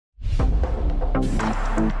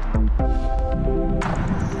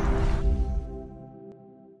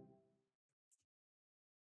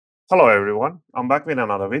Hello everyone, I'm back with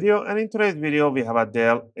another video, and in today's video we have a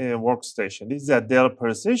Dell workstation. This is a Dell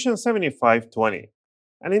Precision 7520.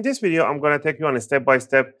 And in this video I'm going to take you on a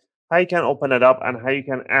step-by-step how you can open it up and how you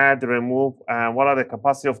can add, remove, and what are the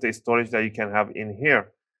capacity of the storage that you can have in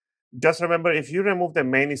here. Just remember, if you remove the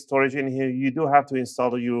main storage in here, you do have to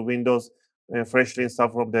install your Windows freshly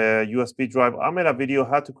installed from the USB drive. I made a video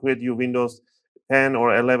how to create your Windows 10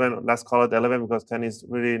 or 11, let's call it 11 because 10 is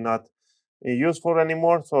really not useful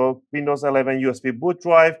anymore. So Windows 11 USB boot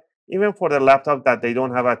drive, even for the laptop that they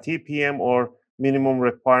don't have a TPM or minimum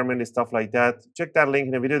requirement and stuff like that, check that link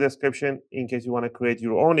in the video description in case you want to create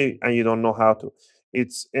your own and you don't know how to.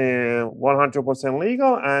 It's 100%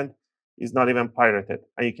 legal and it's not even pirated,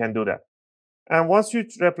 and you can do that. And once you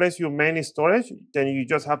replace your main storage, then you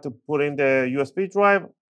just have to put in the USB drive,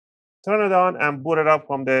 turn it on, and boot it up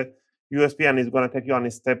from the USB, and it's going to take you on a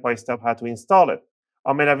step-by-step how to install it.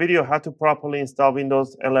 I made a video how to properly install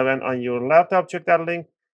Windows 11 on your laptop. Check that link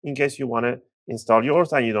in case you want to install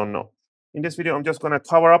yours and you don't know. In this video, I'm just going to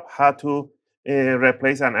cover up how to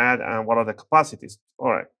replace and add and what are the capacities. All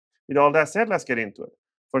right. With all that said, let's get into it.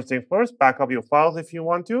 First thing first, back up your files if you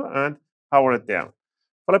want to and power it down.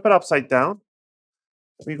 Flip it upside down.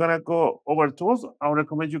 We're going to go over tools. I would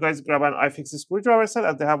recommend you guys grab an iFixit screwdriver set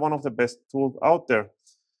as they have one of the best tools out there.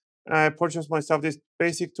 I purchased myself this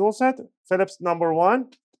basic tool set, Phillips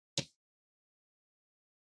 #1.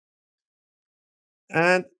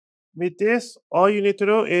 And with this, all you need to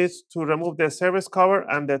do is to remove the service cover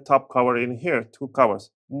and the top cover in here, two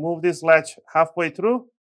covers. Move this latch halfway through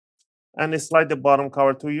and slide the bottom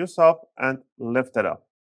cover to yourself and lift it up.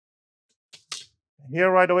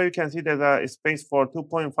 Here right away, you can see there's a space for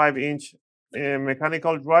 2.5-inch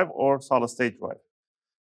mechanical drive or solid-state drive.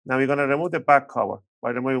 Now we're going to remove the back cover by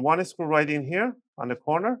removing one screw right in here on the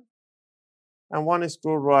corner and one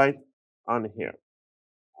screw right on here,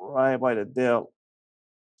 right by the Dell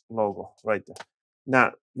logo right there.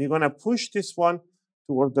 Now we're going to push this one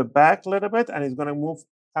towards the back a little bit, and it's going to move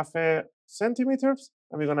half a centimeters,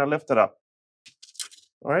 and we're going to lift it up.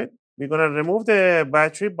 All right. We're going to remove the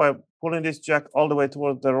battery by pulling this jack all the way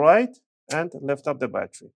towards the right and lift up the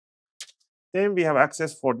battery. Then we have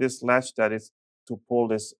access for this latch that is to pull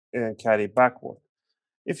this caddy backward.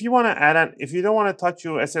 If you want to add if you don't want to touch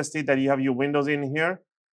your SSD that you have your Windows in here,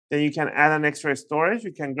 then you can add an extra storage.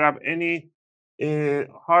 You can grab any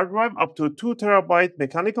hard drive up to 2 terabyte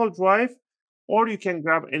mechanical drive, or you can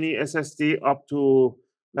grab any SSD up to,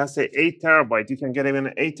 let's say, 8 terabyte. You can get even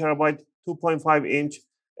an 8 terabyte, 2.5-inch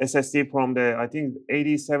SSD from the, I think,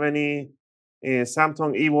 8070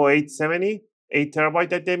 Samsung Evo 870, 8 terabyte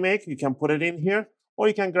that they make. You can put it in here, or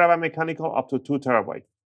you can grab a mechanical up to 2 terabyte.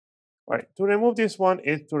 All right, to remove this one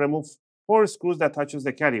is to remove 4 screws that touches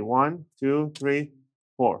the caddy. 1, 2, 3,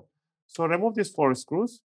 4. So remove these 4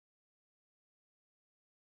 screws.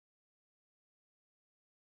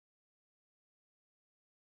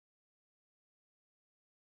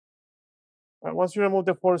 And once you remove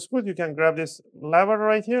the 4 screws, you can grab this lever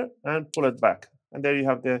right here and pull it back. And there you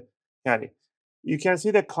have the caddy. You can see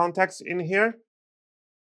the contacts in here.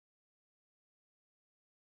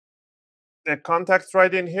 The contacts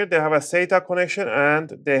right in here, they have a SATA connection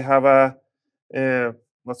and they have a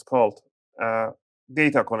what's called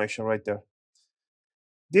data connection right there.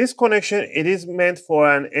 This connection, it is meant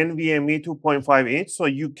for an NVMe 2.5-inch, so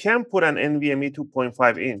you can put an NVMe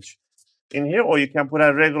 2.5-inch in here, or you can put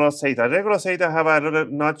a regular SATA. Regular SATA have a little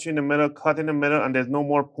notch in the middle, cut in the middle, and there's no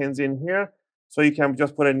more pins in here, so you can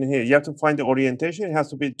just put it in here. You have to find the orientation. It has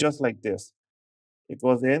to be just like this. It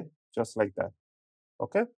goes in just like that.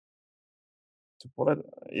 Okay. To put it,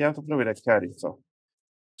 you have to play with a caddy. So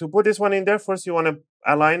to put this one in there, first you want to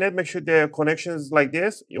align it. Make sure the connection is like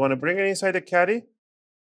this. You want to bring it inside the caddy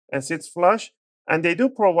and sits flush. And they do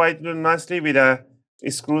provide you nicely with a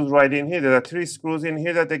screws right in here. There are 3 screws in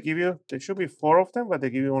here that they give you. There should be 4 of them, but they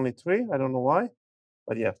give you only 3. I don't know why,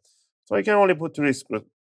 but yeah. So you can only put 3 screws.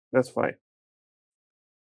 That's fine.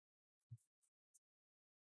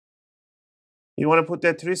 You want to put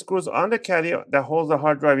the 3 screws on the caddy that holds the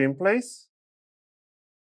hard drive in place.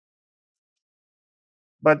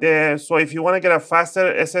 But so if you want to get a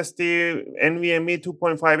faster SSD NVMe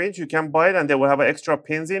 2.5-inch, you can buy it, and they will have extra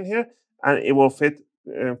pins in here, and it will fit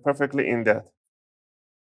perfectly in that.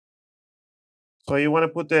 So you want to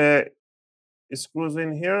put the screws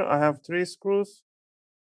in here. I have 3 screws.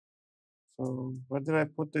 So where did I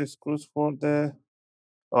put the screws for the?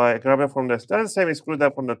 Oh, I grab it from the. That's the same screw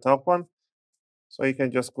that from the top one. So you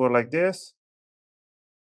can just go like this.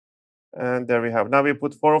 And there we have. Now we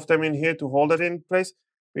put 4 of them in here to hold it in place.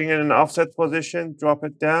 Bring it in an offset position, drop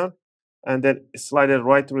it down, and then slide it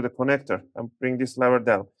right through the connector and bring this lever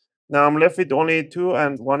down. Now I'm left with only 2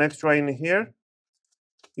 and 1 extra in here.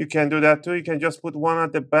 You can do that too. You can just put 1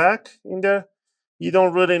 at the back in there. You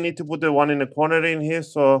don't really need to put the 1 in the corner in here.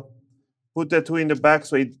 So put the 2 in the back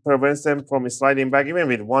so it prevents them from sliding back. Even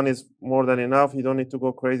with 1 is more than enough. You don't need to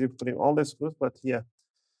go crazy putting all the screws. But yeah,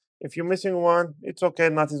 if you're missing 1, it's okay.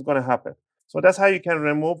 Nothing's going to happen. So that's how you can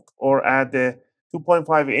remove or add the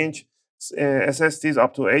 2.5-inch SSDs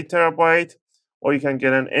up to 8 terabyte. Or you can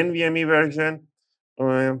get an NVMe version.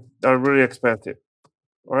 They're really expensive.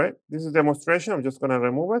 All right, this is a demonstration. I'm just going to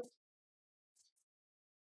remove it.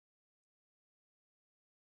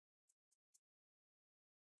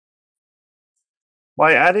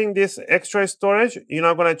 By adding this extra storage, you're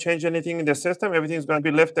not going to change anything in the system. Everything's going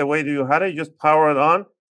to be left the way you had it. You just power it on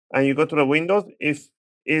and you go to the Windows. If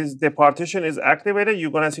the partition is activated, you're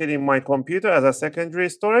going to see it in my computer as a secondary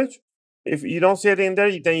storage. If you don't see it in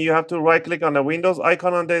there, then you have to right-click on the Windows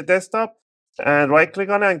icon on the desktop and right-click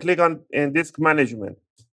on it and click on disk management.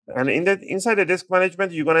 And inside the disk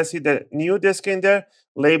management, you're going to see the new disk in there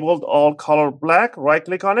labeled all color black.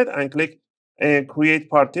 Right-click on it and click create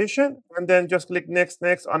partition, and then just click next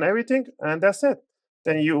on everything, and that's it.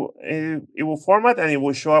 Then it will format and it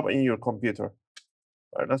will show up in your computer.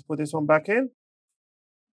 All right, let's put this one back in.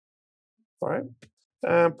 All right,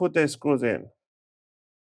 and put the screws in.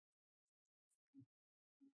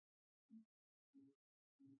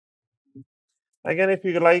 Again, if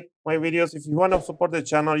you like my videos, if you want to support the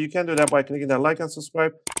channel, you can do that by clicking that like and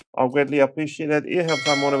subscribe. I'll greatly appreciate it. It helps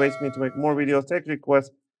and motivates me to make more videos, take requests,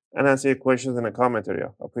 and answer your questions in the comment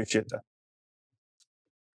area. I appreciate that.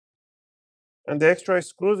 And the extra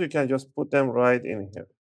screws, you can just put them right in here.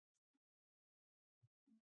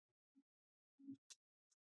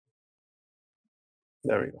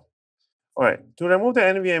 There we go. All right, to remove the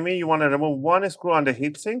NVMe, you want to remove 1 screw on the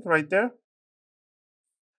heatsink right there.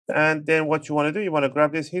 And then what you want to do, you want to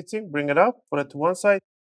grab this heatsink, bring it up, put it to one side,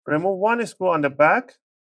 remove 1 screw on the back,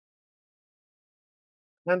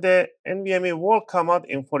 and the NVMe will come out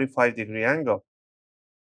in 45-degree angle.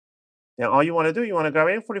 Then all you want to do, you want to grab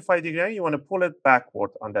it in 45-degree angle, you want to pull it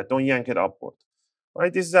backward on that, don't yank it upward. All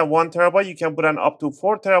right, this is a 1 terabyte. You can put an up to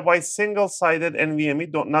 4 terabyte single-sided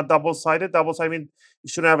NVMe, not double-sided. Double-sided means you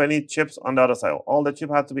shouldn't have any chips on the other side. All the chip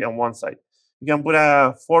has to be on one side. You can put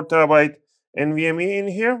a 4 terabyte NVMe in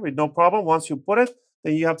here with no problem. Once you put it,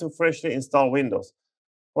 then you have to freshly install Windows.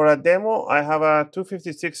 For a demo, I have a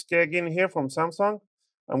 256 gig in here from Samsung.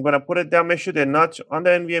 I'm going to put it down. Make sure the notch on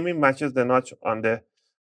the NVMe matches the notch on the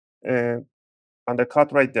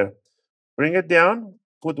cut right there. Bring it down.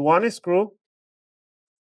 Put 1 screw.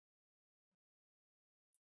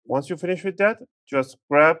 Once you finish with that, just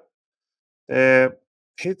grab the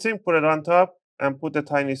heatsink, put it on top, and put the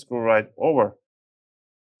tiny screw right over.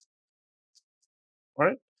 All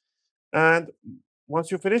right. And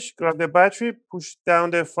once you finish, grab the battery, push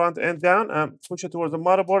down the front end down, and push it towards the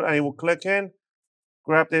motherboard, and it will click in.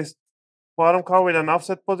 Grab this bottom cover with an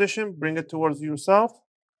offset position, bring it towards yourself.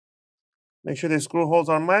 Make sure the screw holes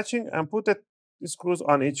are matching, and put the screws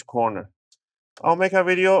on each corner. I'll make a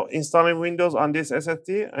video installing Windows on this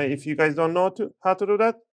SSD. And if you guys don't know how to do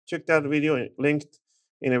that, check that video linked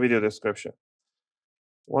in the video description.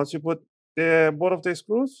 Once you put both of the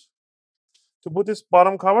screws, to put this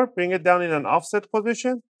bottom cover, bring it down in an offset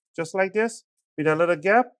position, just like this, with a little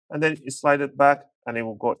gap, and then you slide it back, and it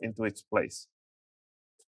will go into its place.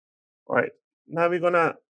 All right, now we're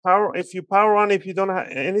gonna power. If you power on, if you don't have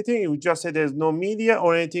anything, you just say there's no media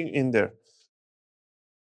or anything in there.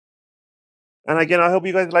 And again, I hope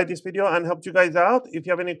you guys like this video and helped you guys out. If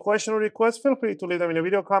you have any question or requests, feel free to leave them in the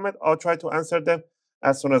video comment. I'll try to answer them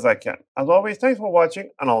as soon as I can. As always, thanks for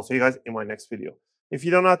watching, and I'll see you guys in my next video. If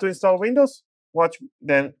you don't know how to install Windows, watch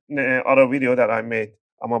the other video that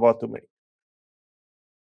I'm about to make.